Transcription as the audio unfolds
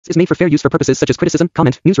is made for fair use for purposes such as criticism,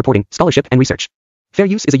 comment, news reporting, scholarship, and research. Fair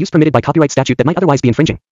use is a use permitted by copyright statute that might otherwise be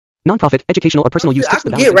infringing. Non-profit, educational, or personal use. I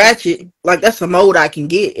can get ratchet. Like, that's a mode I can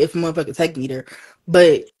get if a motherfucker take me there.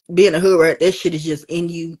 But being a hood rat, that shit is just in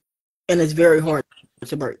you, and it's very hard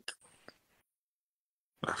to break.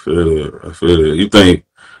 I feel it.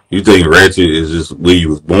 You think ratchet is just where you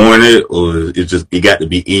was born at, or it got to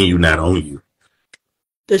be in you, not on you?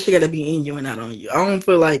 That shit got to be in you and not on you. I don't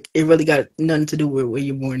feel like it really got nothing to do with where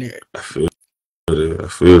you're born at. I feel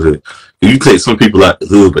it. You take some people out the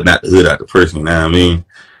hood, but not the hood out the person. You know what I mean?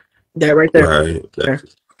 That right there.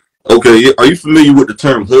 Right. Okay. Are you familiar with the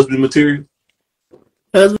term husband material?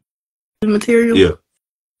 Husband material? Yeah.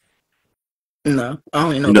 No, I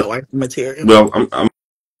don't even know about wife material. Well,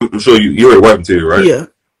 I'm sure you heard wife material, right? Yeah.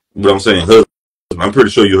 But I'm saying husband. I'm pretty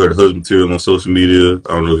sure you heard of husband material on social media.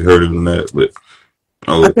 I don't know if you heard of that, but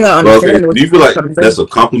I think I understand. do you feel like that's a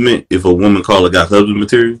compliment if a woman call a guy husband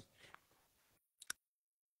material?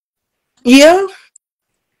 Yeah.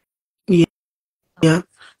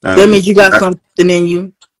 That means you got something in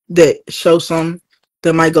you that shows something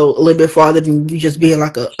that might go a little bit farther than you just being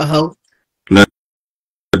like a hoe. Now,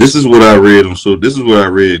 this is what I read on. So this is what I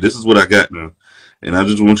read. This is what I got now, and I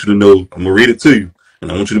just want you to know. I'm gonna read it to you,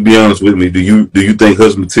 and I want you to be honest with me. Do you think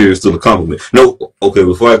husband material is still a compliment? No. Okay.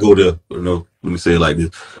 Before I go there, let me say it like this.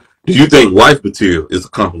 Do you think wife material is a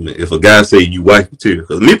compliment if a guy say you wife material?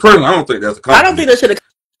 Because me personally, I don't think that's a compliment. I don't think that should a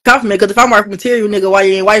compliment, because if I'm wife material, nigga, why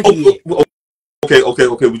you ain't wife yet?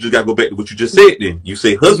 Okay. We just gotta go back to what you just said. Then you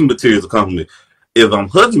say husband material is a compliment. If I'm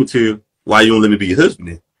husband material, why you don't let me be your husband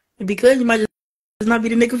then? Because you might just not be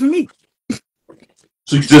the nigga for me.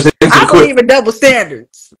 So you just I believe in double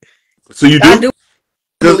standards. So you do? I do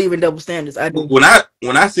believe in double standards. I do. When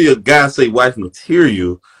I see a guy say wife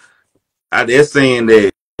material, they're saying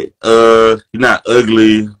that you're not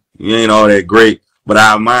ugly, you ain't all that great, but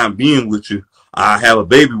I mind being with you. I have a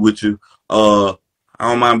baby with you. I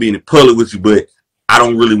don't mind being in public with you, but I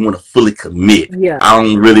don't really want to fully commit. Yeah. I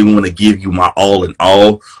don't really want to give you my all in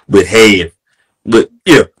all. But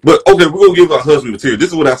okay, we're gonna give our husband material. This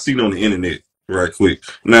is what I seen on the internet, right quick.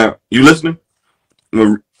 Now, you listening?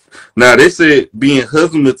 Now, they said being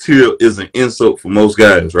husband material is an insult for most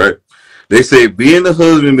guys, right? They say being the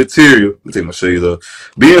husband material, let me take my shades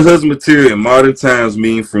off. Being husband material in modern times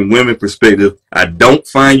mean, from women's perspective, I don't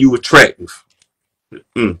find you attractive.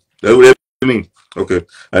 That's what that means. Okay.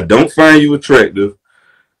 I don't find you attractive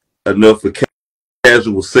enough for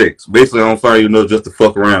casual sex. Basically, I don't find you enough just to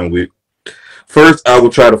fuck around with. First, I will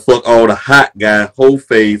try to fuck all the hot guy, whole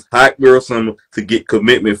phase, hot girl summer to get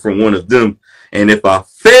commitment from one of them. And if I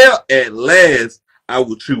fail at last, I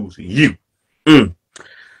will choose you.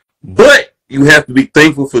 But you have to be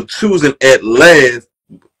thankful for choosing at last.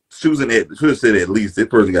 Should have said at least. This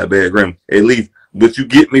person got bad grammar. At least. But you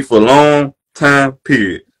get me for a long time,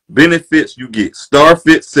 period. Benefits, you get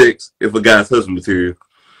star-fit sex if a guy's husband material.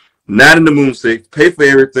 Not in the moon sex. Pay for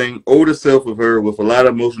everything. Older self of her with a lot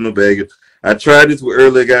of emotional baggage. I tried this with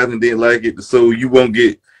earlier guys and didn't like it, so you won't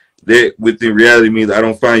get that. Within reality means I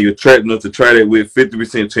don't find you attractive enough to try that with.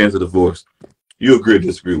 50% chance of divorce. You agree or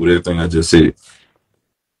disagree with everything I just said?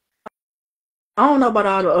 I don't know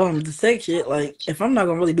about all the sex shit. Like, if I'm not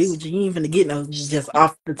gonna really be with you, you ain't finna get no just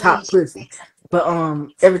off the top pussy. But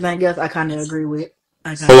everything else I kind of agree with.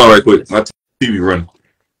 Hold on right quick. My TV running.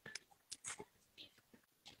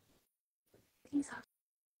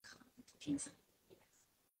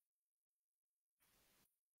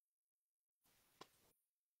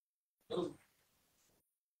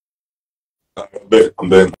 I'm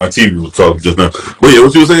back. My TV was talking just now. But yeah,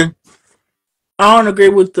 what you were saying? I don't agree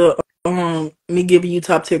with the me giving you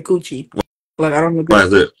top tier coochie. Like, I don't agree. Why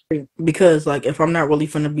is that? Because, like, if I'm not really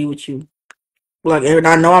finna be with you, like, and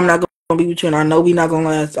I know I'm not gonna be with you, and I know we not gonna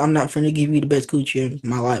last, I'm not finna give you the best coochie in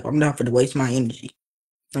my life. I'm not finna waste my energy.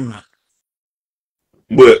 I'm not.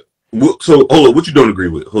 But so hold on, what you don't agree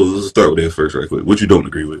with? Let's start with that first, right quick. What you don't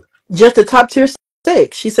agree with? Just the top tier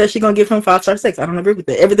sex. She said she's gonna give him 5-star sex. I don't agree with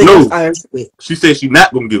that. Everything else I agree with. She said she's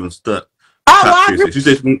not gonna give him stuff. I agree. She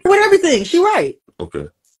said with everything. She right. Okay.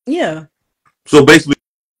 Yeah. So basically,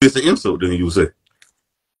 it's an insult, then you would say.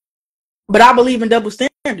 But I believe in double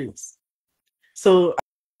standards. So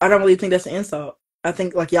I don't really think that's an insult. I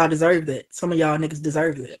think, like, y'all deserve that. Some of y'all niggas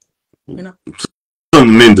deserve that. You know?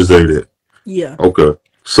 Some men deserve that. Yeah. Okay.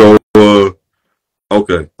 So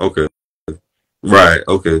okay. Right,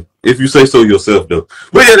 okay. If you say so yourself though.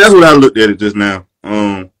 But yeah, that's what I looked at it just now.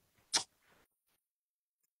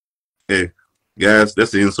 Hey, guys,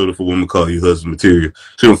 that's the insult if a woman call you husband material.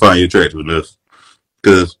 She don't find you attractive enough.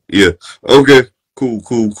 Cause yeah. Okay, cool.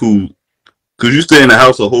 Could you stay in the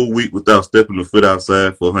house a whole week without stepping a foot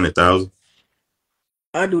outside for 100,000?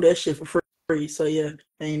 I do that shit for free, so yeah,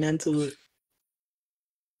 ain't nothing to it.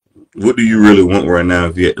 What do you really want right now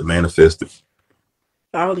if you had to manifest it?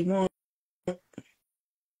 I only want.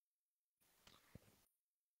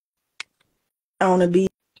 I want to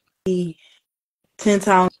be 10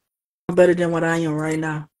 times better than what I am right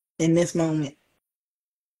now in this moment.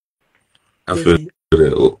 I That's feel it.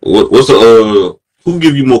 that. What's who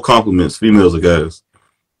give you more compliments, females or guys?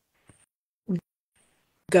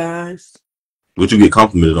 Guys, What you get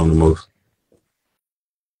complimented on the most?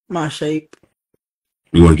 my shape.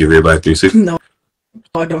 You want to give everybody 360? No,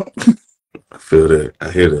 I don't. I feel that.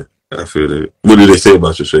 I hear that. I feel that. What do they say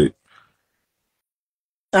about your shape?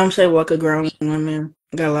 I'm shaped like a grown woman.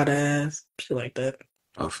 Got a lot of ass. Shit like that.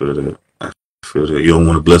 I feel that. I feel that. You don't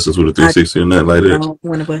want to bless us with a I 360 or nothing like that? don't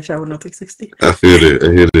want to bless y'all with no 360. I feel that.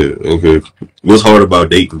 I hear that. Okay. What's hard about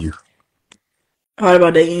dating you? Hard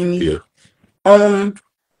about dating me? Yeah.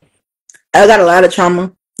 I got a lot of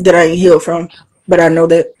trauma that I ain't healed from, but I know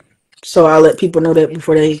that, so I let people know that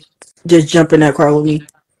before they just jump in that car with me.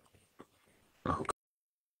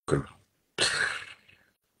 Okay.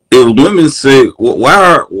 If women say,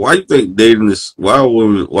 why you think dating is, why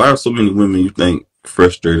are so many women you think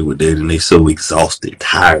frustrated with dating? They so exhausted,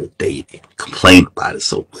 tired of dating, complain about it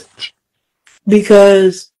so much.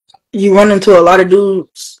 Because you run into a lot of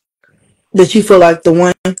dudes that you feel like the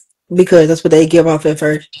one, because that's what they give off at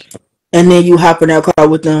first. And then you hop in that car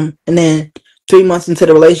with them, and then 3 months into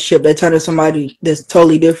the relationship, they turn to somebody that's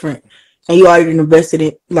totally different. And you already invested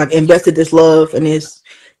this love and this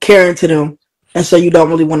care into them. And so you don't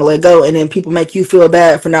really want to let go. And then people make you feel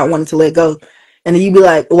bad for not wanting to let go. And then you be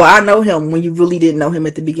like, well, I know him, when you really didn't know him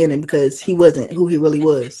at the beginning because he wasn't who he really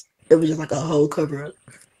was. It was just like a whole cover up.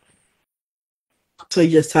 So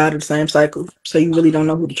you're just tired of the same cycle. So you really don't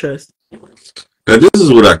know who to trust. Now, this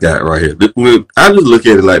is what I got right here. I just look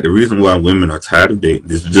at it like the reason why women are tired of dating,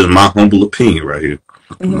 this is just my humble opinion right here.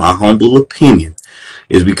 Mm-hmm. My humble opinion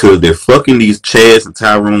is because they're fucking these Chads and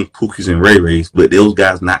Tyrone, Pookies, and Ray Rays, but those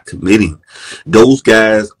guys not committing. Those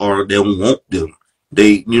guys they don't want them.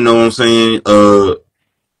 They, you know what I'm saying? You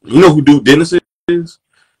know who Duke Dennis is?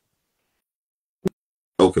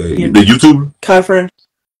 Okay, yeah. The YouTuber? Kyfer.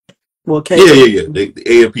 Well, yeah.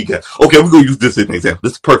 The AMP guy. Okay, we're gonna use this as an example.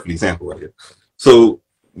 This is a perfect example right here. So,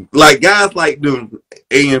 like guys like them,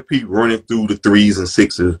 AMP running through the 3s and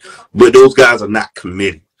 6s, but those guys are not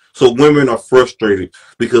committed. So women are frustrated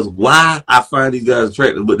because why I find these guys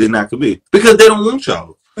attractive, but they're not committed because they don't want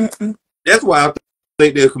y'all. Mm-mm. That's why I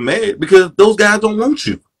think they're mad, because those guys don't want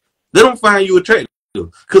you. They don't find you attractive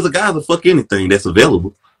because the guys will fuck anything that's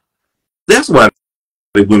available. That's why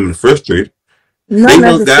they women are frustrated. Not they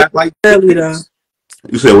want guys like that.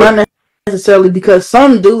 You said what? Not necessarily, because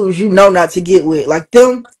some dudes you know not to get with, like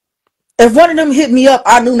them. If one of them hit me up,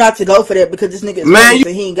 I knew not to go for that because this nigga is man,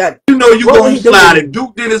 he ain't got. You know you gonna slide it.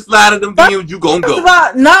 Duke didn't slide it them DMs, you gonna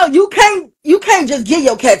go. No, you can't just give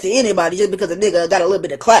your cat to anybody just because a nigga got a little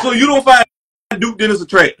bit of clap. So you don't find Duke Dennis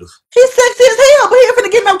attractive? He's sexy as hell, but he ain't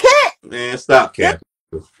finna get no cat. Man, stop cat.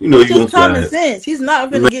 You know you gonna common sense. He's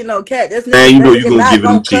not finna get no cat. That's man, you know you gonna give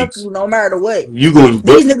him cheeks. You no matter what. You gonna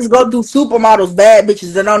these niggas go do supermodels, bad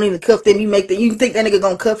bitches that don't even cuff them. You think that nigga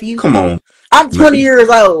gonna cuff you? Come on. I'm 20 years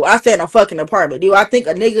old. I stay in a fucking apartment. Do I think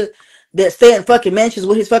a nigga that stay in fucking mansions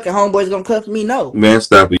with his fucking homeboys gonna cuff me? No. Man,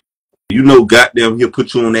 stop it. You know, goddamn, he'll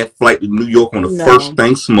put you on that flight to New York on the first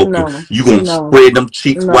thing smoking. You gonna spread them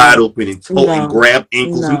cheeks wide open and grab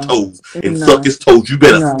ankles and toes and suck his toes. You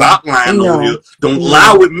better stop lying over here. Don't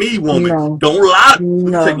lie with me, woman. Don't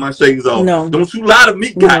lie. Take my shades off. Don't you lie to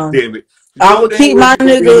me, goddamn it. I would keep my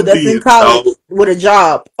nigga that's in college with a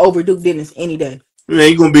job over Duke Dennis any day.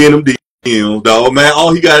 Man, you gonna be in them DMs, dog. Man,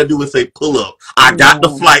 all he gotta do is say, pull up. I got the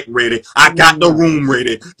flight ready. I got the room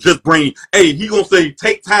ready. Just bring. Hey, he gonna say,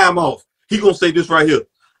 take time off. He gonna say this right here.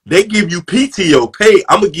 They give you PTO pay.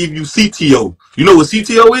 I'm gonna give you CTO. You know what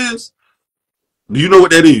CTO is? Do you know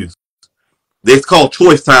what that is? That's called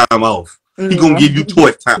choice time off. He gonna give you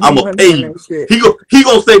choice time. I'm gonna pay you. He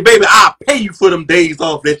gonna say, baby, I'll pay you for them days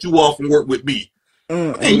off that you off and work with me.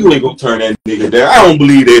 And you ain't gonna turn that nigga down. I don't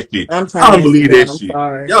believe that shit. I don't believe that shit.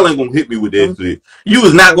 Y'all ain't gonna hit me with that shit. You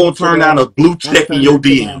is not gonna turn down a blue check in your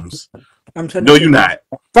DMs. No, you not.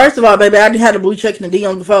 First of all, baby, I had a blue check in the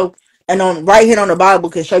DMs before, and on right here on the Bible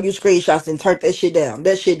can show you screenshots and turn that shit down.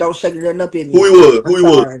 That shit don't shake nothing up in me. Who he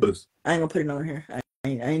was? I ain't gonna put it on here. I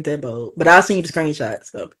ain't that bold, but I'll send you the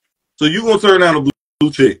screenshots. So you gonna turn down a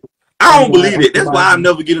blue check? I don't believe it. That's why I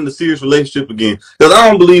never get in a serious relationship again. Because I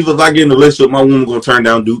don't believe if I get in a relationship, my woman gonna turn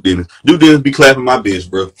down Duke Dennis. Duke Dennis be clapping my bitch,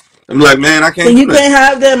 bro. I'm like, man, I So can't do you that. can't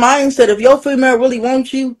have that mindset. If your female really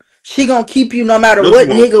wants you, she gonna keep you no matter No, what she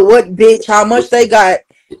won't. nigga, what bitch, how much they got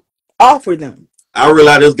offer them. I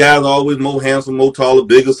realize those guys are always more handsome, more taller,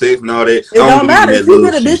 bigger, sex, and all that. It I don't don't believe in matter. that If you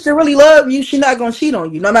love get a shit. bitch that really love you, she not gonna cheat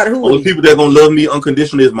on you, no matter who Only it is. people that gonna love me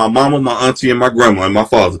unconditionally is my mama, my auntie, and my grandma, and my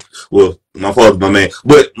father. Well, my father's my man.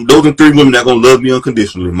 But those are 3 women that gonna love me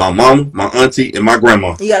unconditionally. My mama, my auntie, and my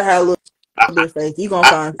grandma. You gotta have a little I, bit of faith. You gonna I,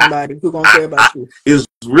 find somebody who gonna I, care about you. it's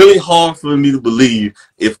really hard for me to believe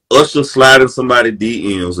if Usher sliding somebody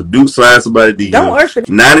DMs or Duke sliding somebody Don't DMs, Usher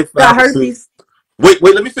got 95%. herpes. Wait,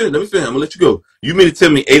 let me finish. I'm gonna let you go. You mean to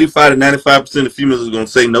tell me 85 to 95% of females are gonna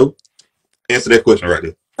say no? Answer that question right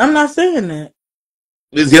there. I'm not saying that.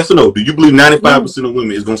 It's yes or no. Do you believe 95% No, of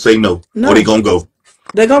women is gonna say no, or they no. gonna go?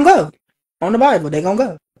 They gonna go. On the Bible, they gonna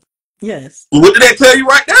go. Yes. Well, what did that tell you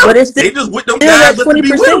right now? But it's They just with them still guys that just to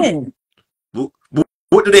be with them. 20%.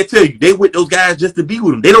 What did they tell you? They with those guys just to be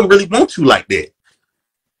with them. They don't really want you like that.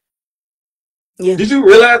 Yeah. Did you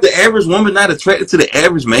realize the average woman not attracted to the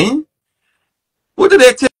average man? What did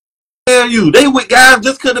that tell you? They with guys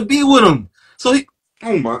just couldn't be with them. So he,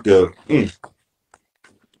 oh my god,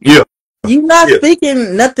 yeah, You not yeah.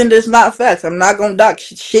 speaking nothing that's not facts. I'm not gonna dock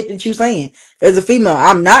shit that you saying. As a female,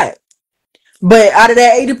 I'm not. But out of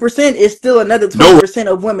that 80%, it's still another No,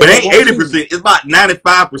 20% of women it that ain't won't cheat. 80%. It's about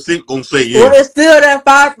 95% gonna say Well, yeah. it's still that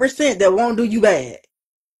 5% that won't do you bad.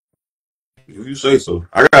 If you say so.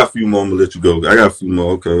 I got a few more. I'm gonna let you go. I got a few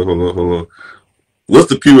more. Okay, hold on. What's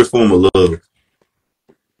the purest form of love?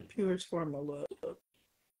 Purest form of love.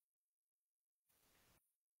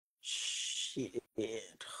 Shit.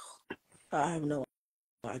 I have no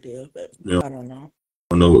idea, but You I don't know.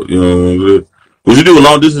 don't know. You know. Would you do a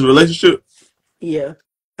long distance relationship? Yeah,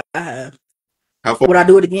 I have. How far Would I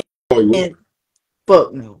do it again? you was?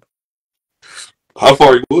 Fuck no. How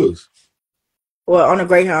far you was? Well, on a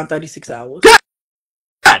Greyhound, 36 hours.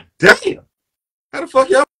 God damn! How the fuck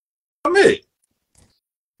y'all met?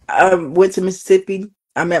 I went to Mississippi.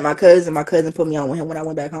 I met my cousin. My cousin put me on with him when I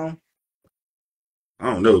went back home.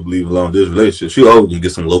 I don't never believe in long distance relationship. She always gonna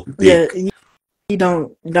get some local Yeah, dick. you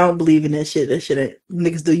don't believe in that shit. That shit ain't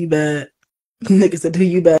niggas do you bad. Niggas that do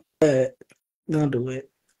you bad. Don't do it.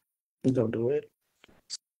 Don't do it.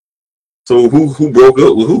 So who broke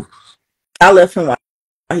up with who? I left him while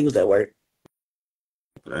he was at work.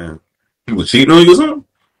 Damn. He was cheating on you or something?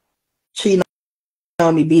 Cheating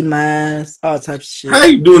on me, beating my ass, all types of shit. How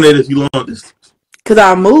you doing that if you long distance? Cause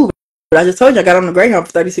I moved. I just told you I got on the Greyhound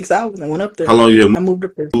for 36 hours and went up there. How long you I have moved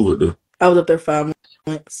up there. moved though? I was up there 5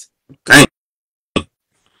 months. Dang.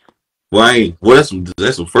 Well, that's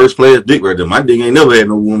some first class dick right there. My dick ain't never had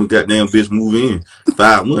no woman goddamn bitch move in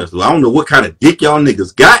 5 months. So I don't know what kind of dick y'all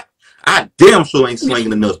niggas got. I damn sure ain't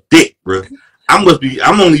slinging enough dick, bro. I'm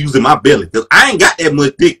only using my belly because I ain't got that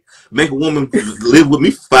much dick. Make a woman live with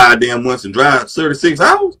me for 5 damn months and drive 36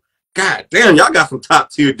 hours. God damn, y'all got some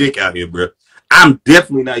top tier dick out here, bro. I'm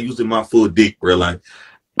definitely not using my full dick, bro. Like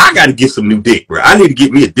I got to get some new dick, bro. I need to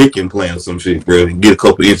get me a dick implant or some shit, bro, and get a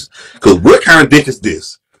couple inches. Cause what kind of dick is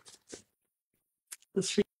this? This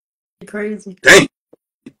shit crazy. Dang,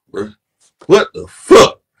 bro. What the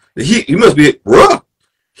fuck? He must be, bro.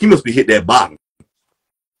 He must be hit that bottom.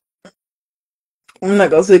 I'm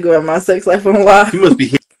not gonna say about my sex life on live. He must be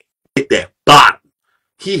hit that bottom.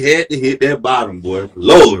 He had to hit that bottom, boy.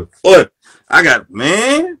 Lord, boy. I got,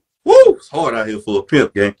 man. Woo, it's hard out here for a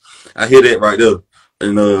pimp, gang. I hear that right there.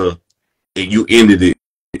 And you ended it.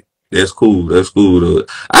 That's cool. That's cool.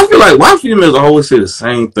 I feel like why females always say the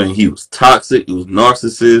same thing. He was toxic. He was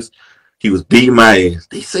narcissist. He was beating my ass.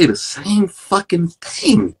 They say the same fucking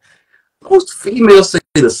thing. Most females say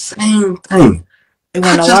the same thing. You I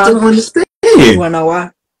wanna know just why? don't understand. You wanna know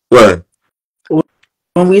why? What?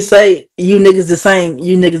 When we say you niggas the same,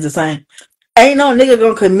 you niggas the same. Ain't no nigga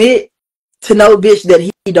gonna commit to no bitch that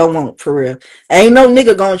he don't want for real. Ain't no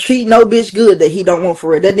nigga gonna treat no bitch good that he don't want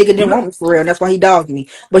for real. That nigga didn't want me for real, and that's why he dogged me.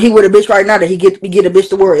 But he with a bitch right now that he get a bitch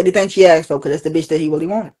to work anything she asks for, because that's the bitch that he really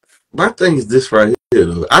wanted. My thing is this right here,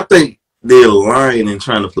 though. I think they're lying and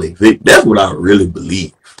trying to play victim. That's what I really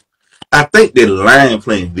believe. I think they're lying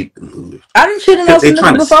playing victimhood. I didn't shit on some They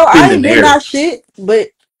trying niggas to before. spin I the ain't been narrative. out shit, but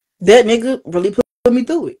that nigga really put me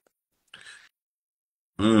through it.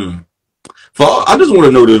 I just want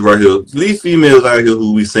to know this right here. These females out here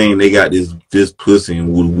who we saying they got this pussy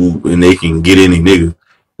and whoop whoop and they can get any nigga.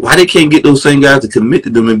 Why they can't get those same guys to commit to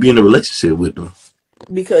them and be in a relationship with them?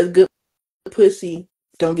 Because good pussy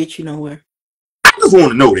don't get you nowhere. I just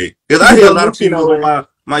want to know that because I hear a lot of females on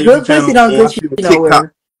my Good YouTube pussy channel don't or I get see you on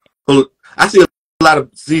TikTok. nowhere. I see a lot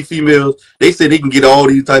of females. They say they can get all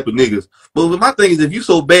these type of niggas, But my thing is, if you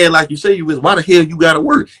so bad like you say you is, why the hell you gotta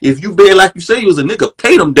work? If you bad like you say you was, a nigga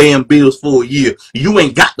pay them damn bills for a year. You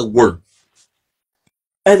ain't got to work.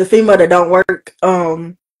 As a female that don't work,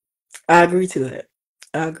 I agree to that.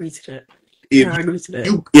 I agree to that. I agree to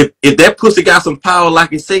that. If that pussy got some power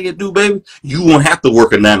like it say it do, baby, you won't have to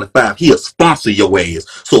work a 9 to 5. He'll sponsor your ass.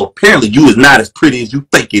 So apparently you is not as pretty as you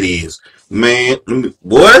think it is. Man,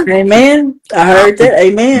 boy. Amen. I heard that.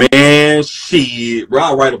 Amen. Man, shit. Bro,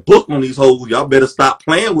 I'll write a book on these hoes. Y'all better stop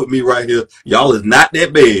playing with me right here. Y'all is not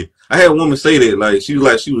that bad. I had a woman say that, like, she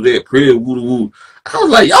was that pretty, woo. I was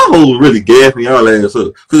like, y'all hoes really gassing y'all ass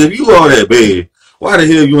up. Because if you all that bad, why the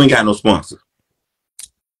hell you ain't got no sponsor?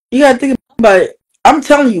 You gotta think about it. I'm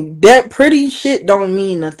telling you, that pretty shit don't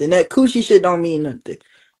mean nothing. That coochie shit don't mean nothing.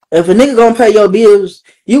 If a nigga gonna pay your bills,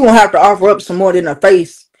 you gonna have to offer up some more than a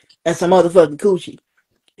face and some motherfucking coochie.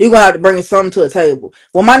 You gonna have to bring something to the table.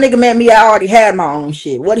 When my nigga met me, I already had my own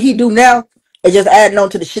shit. What he do now is just adding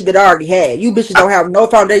on to the shit that I already had. You bitches don't have no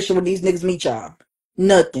foundation when these niggas meet y'all.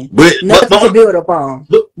 Nothing. Nothing to build up on.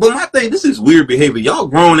 But my thing, this is weird behavior. Y'all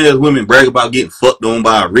grown ass women brag about getting fucked on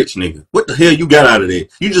by a rich nigga. What the hell you got out of that?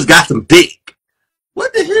 You just got some dick.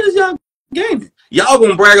 What the hell is y'all gaming? Y'all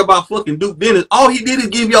gonna brag about fucking Duke Dennis. All he did is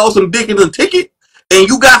give y'all some dick and a ticket, and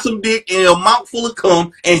you got some dick and a mouthful of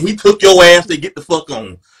cum, and he took your ass to get the fuck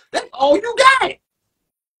on. That's all you got.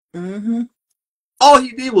 Mm-hmm. All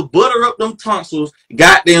he did was butter up them tonsils.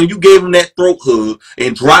 Goddamn, you gave him that throat hug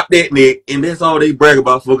and dropped that neck, and that's all they brag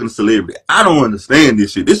about fucking celebrity. I don't understand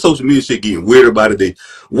this shit. This social media shit getting weirder by the day.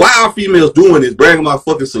 Why are females doing this, bragging about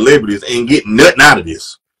fucking celebrities and getting nothing out of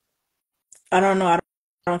this? I don't know. I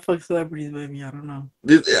don't fuck celebrities, baby. I don't know.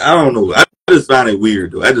 I don't know. I just find it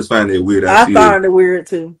weird, though. I just find it weird. I find it weird,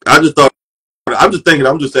 too. I'm just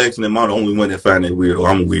asking, am I the only one that find it weird, or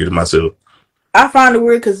I'm weird myself? I find it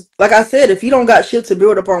weird because, like I said, if you don't got shit to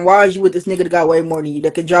build up on, why is you with this nigga that got way more than you,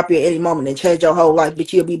 that could drop you at any moment and change your whole life,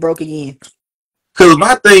 but you'll be broke again? Because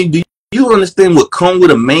my thing, do you understand what come with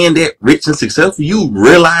a man that rich and successful? You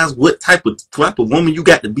realize what type of woman you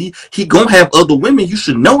got to be? He gonna have other women. You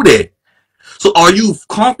should know that. So are you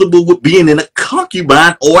comfortable with being in a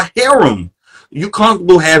concubine or a harem? You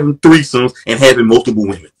comfortable having threesomes and having multiple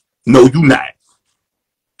women? No, you not.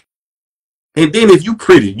 And then if you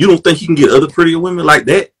pretty, you don't think you can get other prettier women like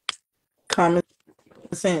that? Common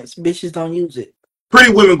sense. Bitches don't use it.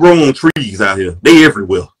 Pretty women grow on trees out here. They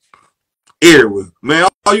everywhere. Everywhere. Man,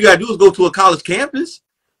 all you gotta do is go to a college campus.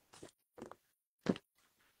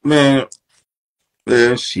 Man,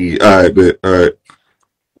 shit. All right, but all right.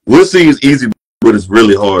 We'll see it's easy, but it's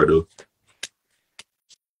really hard though.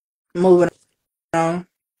 Moving on.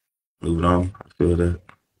 I feel that.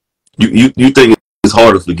 You think it's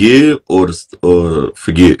hard to forgive or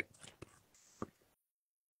forget?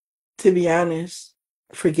 To be honest,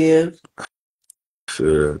 forgive.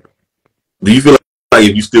 Sure. Do you feel like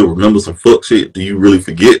if you still remember some fuck shit, do you really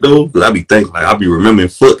forget though? Because I be thinking like I be remembering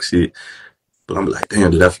fuck shit, but I'm like,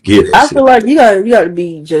 damn, did I forget that? I feel like you gotta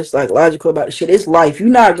be just like logical about the shit. It's life. You're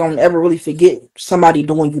not gonna ever really forget somebody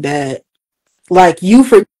doing you bad. Like, you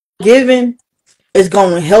forgiving is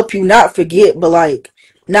gonna help you not forget, but like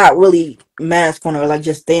not really mask on it or like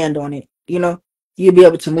just stand on it. You know, you'll be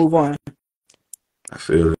able to move on. I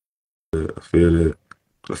feel that.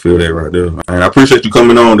 I feel that right there. And I appreciate you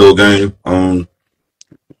coming on though, gang.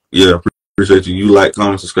 Yeah, I appreciate you. You like,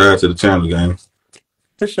 comment, subscribe to the channel, gang.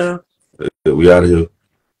 For sure. We out of here.